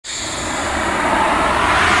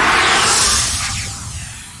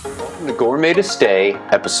Gourmet to Stay,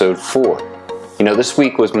 episode 4. You know, this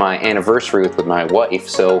week was my anniversary with my wife,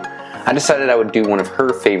 so I decided I would do one of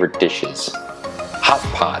her favorite dishes, hot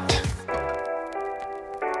pot.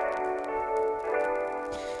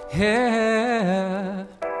 Yeah.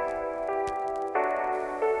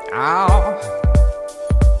 Ow.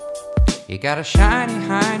 You got a shiny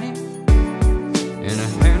hiney and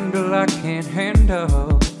a handle I can't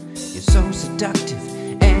handle. You're so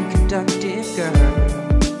seductive and conductive, girl.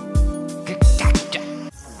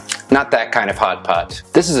 Not that kind of hot pot.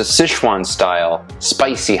 This is a Szechuan style,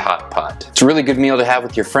 spicy hot pot. It's a really good meal to have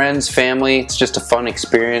with your friends, family. It's just a fun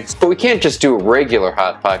experience. But we can't just do a regular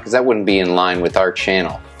hot pot because that wouldn't be in line with our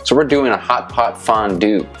channel. So we're doing a hot pot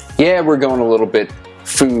fondue. Yeah, we're going a little bit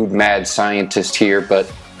food mad scientist here, but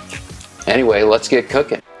anyway, let's get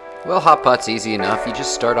cooking. Well, hot pot's easy enough. You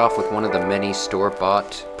just start off with one of the many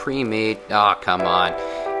store-bought, pre-made. Oh, come on.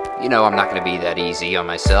 You know I'm not going to be that easy on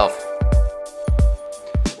myself.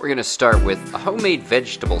 We're going to start with a homemade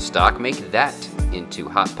vegetable stock, make that into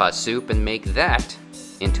hot pot soup, and make that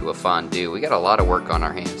into a fondue. We got a lot of work on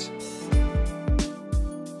our hands.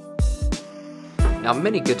 Now,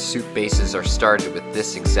 many good soup bases are started with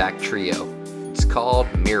this exact trio. It's called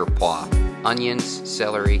mirepoix. Onions,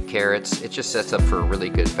 celery, carrots. It just sets up for a really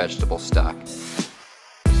good vegetable stock.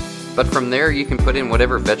 But from there, you can put in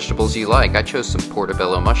whatever vegetables you like. I chose some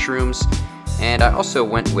portobello mushrooms. And I also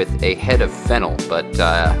went with a head of fennel, but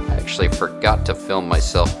I actually forgot to film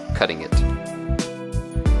myself cutting it.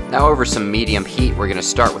 Now over some medium heat, we're going to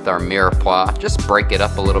start with our mirepoix. Just break it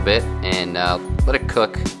up a little bit and let it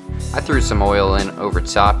cook. I threw some oil in over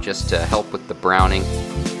top just to help with the browning.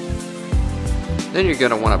 Then you're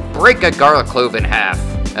going to want to break a garlic clove in half.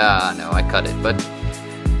 No, I cut it, but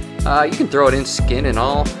you can throw it in skin and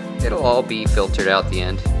all. It'll all be filtered out the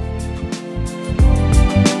end.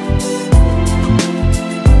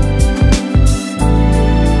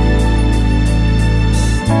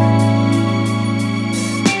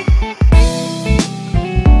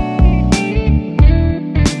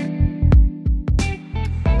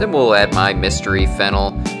 Then we'll add my mystery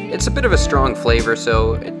fennel. It's a bit of a strong flavor,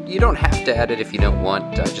 so you don't have to add it if you don't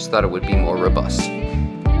want. I just thought it would be more robust.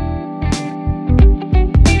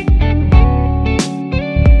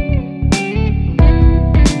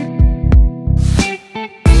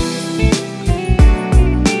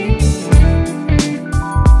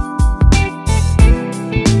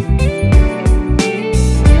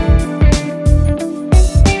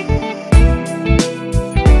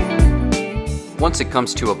 Once it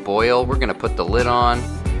comes to a boil, we're going to put the lid on,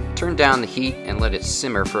 turn down the heat, and let it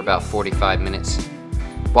simmer for about 45 minutes.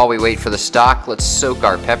 While we wait for the stock, let's soak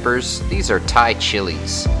our peppers. These are Thai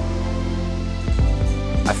chilies.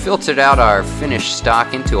 I filtered out our finished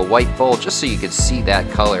stock into a white bowl just so you could see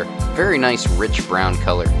that color. Very nice rich brown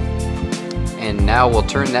color. And now we'll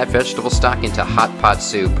turn that vegetable stock into hot pot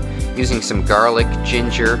soup using some garlic,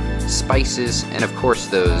 ginger, spices, and of course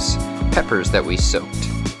those peppers that we soaked.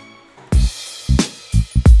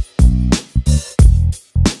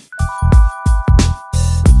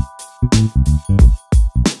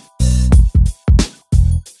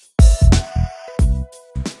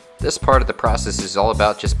 This part of the process is all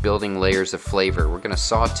about just building layers of flavor. We're going to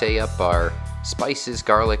saute up our spices,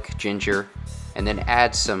 garlic, ginger, and then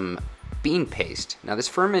add some bean paste. Now this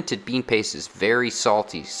fermented bean paste is very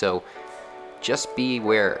salty, so just be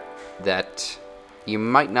aware that you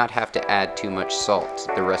might not have to add too much salt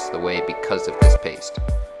the rest of the way because of this paste.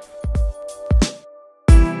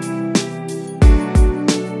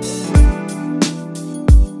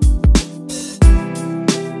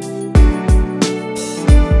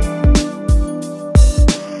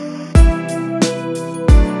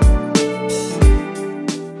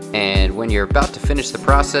 When you're about to finish the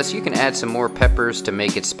process, you can add some more peppers to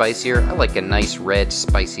make it spicier. I like a nice red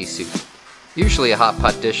spicy soup. Usually a hot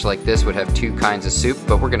pot dish like this would have two kinds of soup,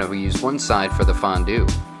 but we're going to use one side for the fondue.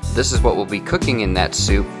 This is what we'll be cooking in that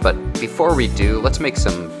soup, but before we do, let's make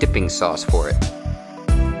some dipping sauce for it.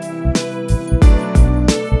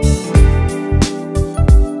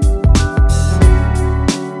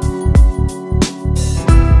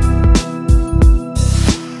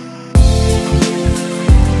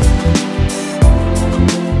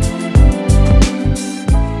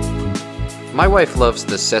 My wife loves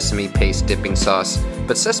the sesame paste dipping sauce,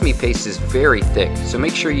 but sesame paste is very thick, so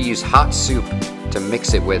make sure you use hot soup to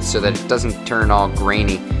mix it with so that it doesn't turn all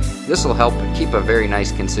grainy. This will help keep a very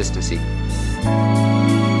nice consistency.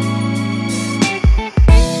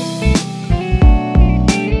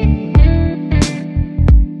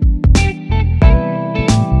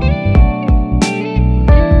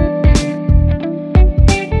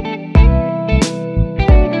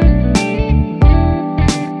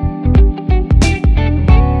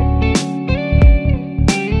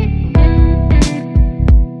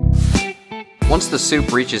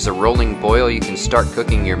 soup reaches a rolling boil, you can start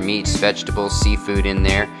cooking your meats, vegetables, seafood in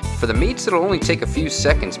there. For the meats, it'll only take a few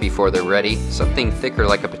seconds before they're ready. Something thicker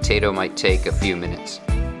like a potato might take a few minutes.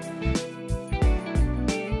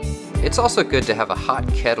 It's also good to have a hot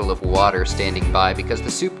kettle of water standing by because the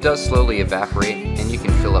soup does slowly evaporate and you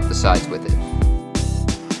can fill up the sides with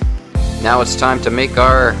it. Now it's time to make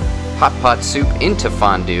our hot pot soup into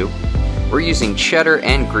fondue. We're using cheddar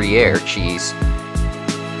and Gruyere cheese.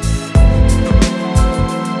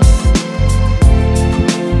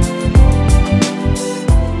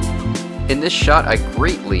 In this shot, I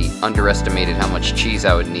greatly underestimated how much cheese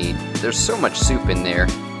I would need. There's so much soup in there,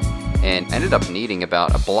 and ended up needing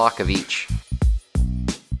about a block of each.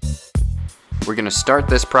 We're going to start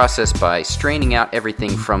this process by straining out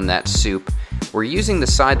everything from that soup. We're using the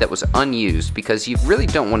side that was unused because you really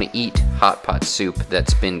don't want to eat hot pot soup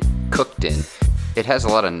that's been cooked in. It has a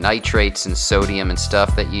lot of nitrates and sodium and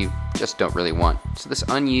stuff that you just don't really want. So this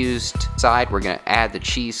unused side, we're going to add the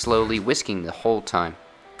cheese slowly, whisking the whole time.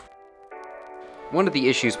 One of the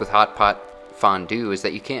issues with hot pot fondue is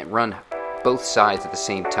that you can't run both sides at the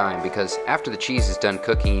same time because after the cheese is done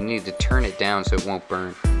cooking, you need to turn it down so it won't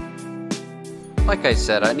burn. Like I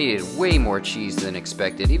said, I needed way more cheese than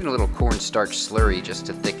expected, even a little cornstarch slurry just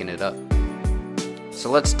to thicken it up.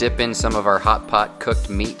 So let's dip in some of our hot pot cooked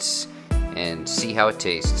meats and see how it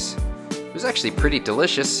tastes. It was actually pretty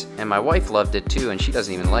delicious, and my wife loved it too, and she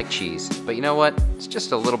doesn't even like cheese. But you know what? It's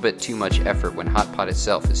just a little bit too much effort when hot pot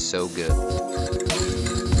itself is so good.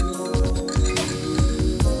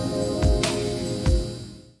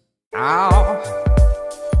 Oh,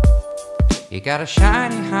 you got a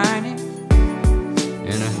shiny hiney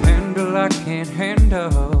and a handle I can't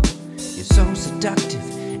handle. You're so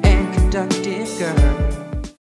seductive and conductive, girl.